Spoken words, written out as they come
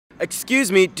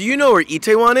Excuse me, do you know where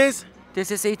Itaewon is? This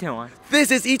is Itaewon.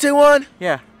 This is Itaewon?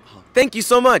 Yeah. Oh, thank you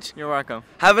so much. You're welcome.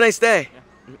 Have a nice day.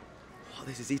 Yeah. Oh,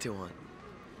 this is Itaewon.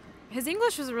 His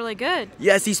English was really good.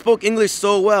 Yes, he spoke English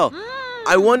so well.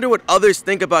 I wonder what others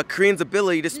think about Koreans'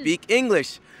 ability to speak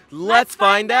English. Let's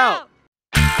find out.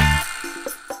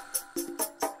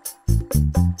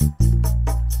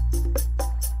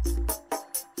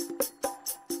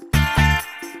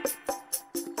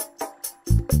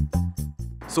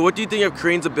 So what do you think of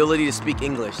Koreans' ability to speak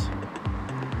English?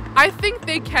 I think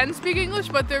they can speak English,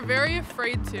 but they're very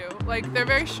afraid to. Like, they're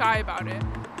very shy about it.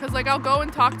 Because, like, I'll go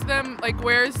and talk to them, like,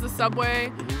 where's the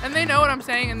subway? And they know what I'm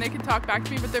saying, and they can talk back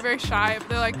to me, but they're very shy.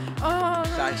 They're like, oh.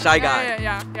 Shy guy.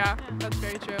 Yeah. That's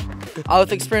very true. All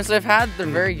the experience I've had, they're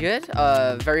very good,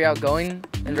 very outgoing,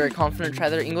 and very confident to try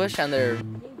their English, and they're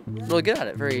really good at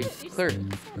it, very clear.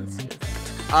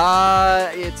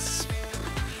 It's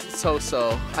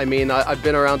so-so. I mean, I've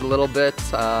been around a little bit.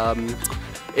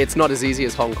 It's not as easy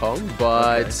as Hong Kong,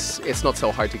 but it's not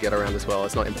so hard to get around as well.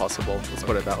 It's not impossible, let's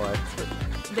put it that way.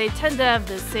 They tend to have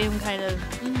the same kind of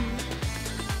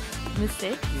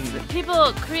mistakes.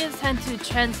 Koreans tend to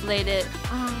translate it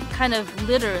kind of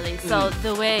literally. So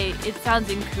the way it sounds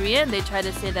in Korean, they try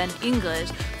to say that in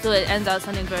English. So it ends up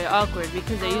sounding very awkward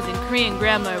because they're using Korean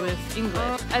grammar with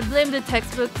English. I blame the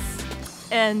textbooks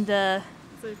and the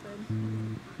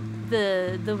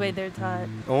way they're taught.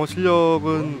 영어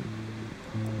실력은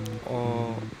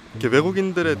이렇게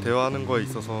외국인들의 대화하는 거에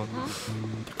있어서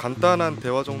간단한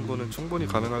대화 정도는 충분히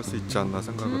가능할 수 있지 않나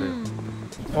생각을 해요.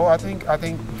 Oh, I think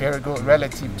very good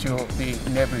relative to the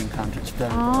neighboring countries.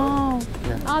 Oh,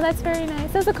 that's very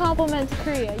nice. That's a compliment to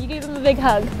Korea. You gave them a big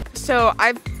hug. So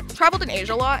I've traveled in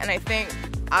Asia a lot, and I think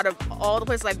out of all the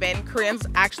places I've been, Koreans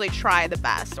actually try the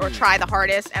best, or try the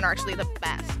hardest, and are actually the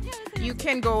best. You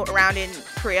can go around in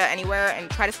Korea anywhere and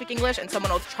try to speak English, and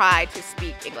someone will try to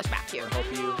speak English back to you. Help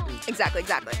you. Exactly.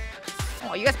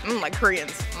 Oh, you guys like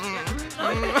Koreans.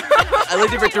 I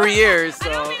lived here for 3 years, so.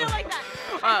 I don't mean it like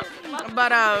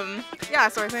that. Yeah,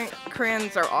 so I think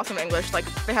Koreans are awesome at English. Like,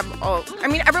 they have all, I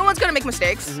mean, everyone's gonna make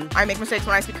mistakes. I make mistakes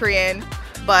when I speak Korean,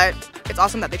 but it's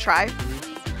awesome that they try,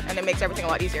 and it makes everything a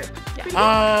lot easier.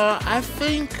 Yeah. I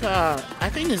think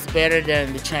it's better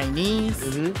than the Chinese.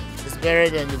 It's better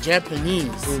than the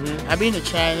Japanese. I've been to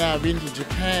China, I've been to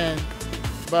Japan,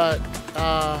 but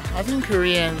I think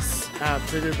Koreans are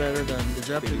pretty better than the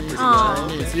Japanese and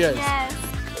Chinese. Yes.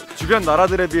 주변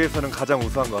나라들에 비해서는 가장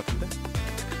우수한 것 같은데?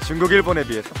 중국, 일본에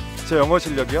비해서? 제 영어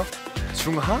실력이요?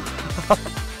 중하?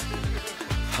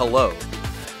 Hello.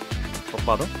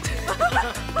 오빠도?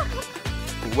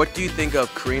 What do you think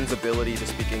of Koreans' ability to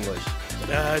speak English?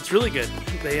 It's really good.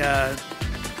 They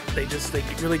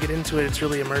really get into it. It's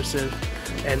really immersive,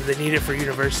 and they need it for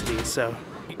university. So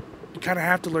you kind of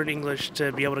have to learn English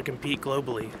to be able to compete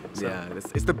globally. So. Yeah,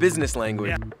 it's the business language.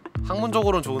 Yeah.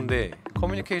 학문적으로는 좋은데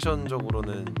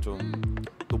커뮤니케이션적으로는 좀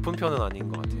높은 편은 아닌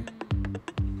것 같아요.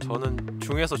 저는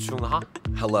중에서 중하?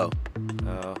 Hello.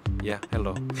 Yeah,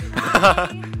 hello.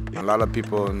 A lot of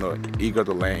people eager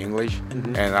to learn English,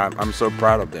 and I'm so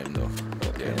proud of them, though.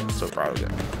 Yeah, I'm so proud of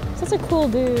them. Such a cool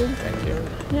dude. Thank you.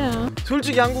 Yeah.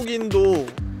 솔직히 한국인도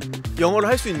영어를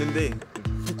할 수 있는데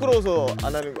부끄러워서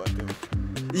안 하는 것 같아요.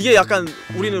 이게 약간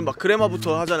우리는 막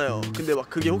그래마부터 하잖아요. 근데 막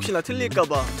그게 혹시나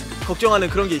틀릴까봐 걱정하는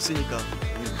그런 게 있으니까.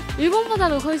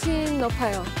 일본보다는 훨씬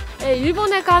높아요. 예,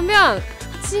 일본에 가면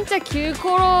진짜 길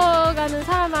걸어가는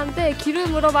사람한테 길을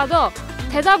물어봐도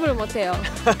대답을 못해요.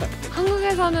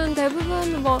 한국에서는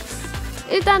대부분 뭐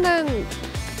일단은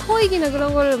토익이나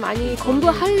그런 거를 많이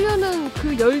공부하려는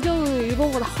그 열정은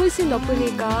일본보다 훨씬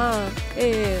높으니까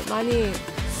예, 많이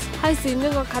할 수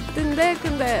있는 것 같은데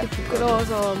근데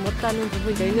부끄러워서 못하는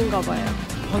부분이 있는가 봐요.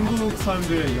 한국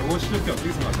사람들의 영어 실력이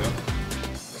어떻게 생각하세요?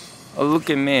 Look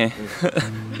at me.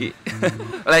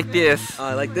 Like this.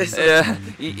 Like this? Yeah.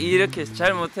 이렇게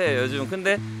잘 못해요 요즘.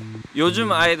 근데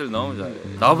요즘 아이들 너무 잘해.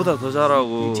 나보다 더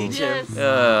잘하고. Teach him.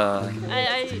 Yeah.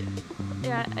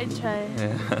 I try.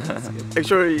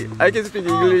 Actually, I can speak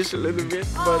English a little bit,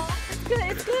 but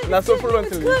It's good. not so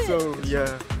fluently. So yeah.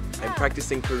 I'm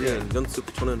practicing Korean. 연습.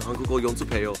 저는 한국어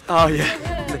연습해요. 예.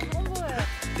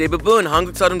 대부분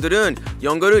한국 사람들은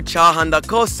영어를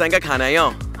잘한다고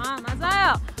생각하나요?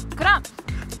 맞아요. 그럼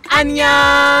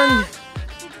안녕.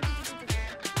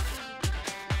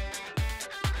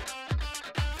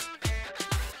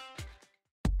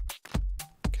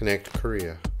 Connect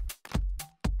Korea.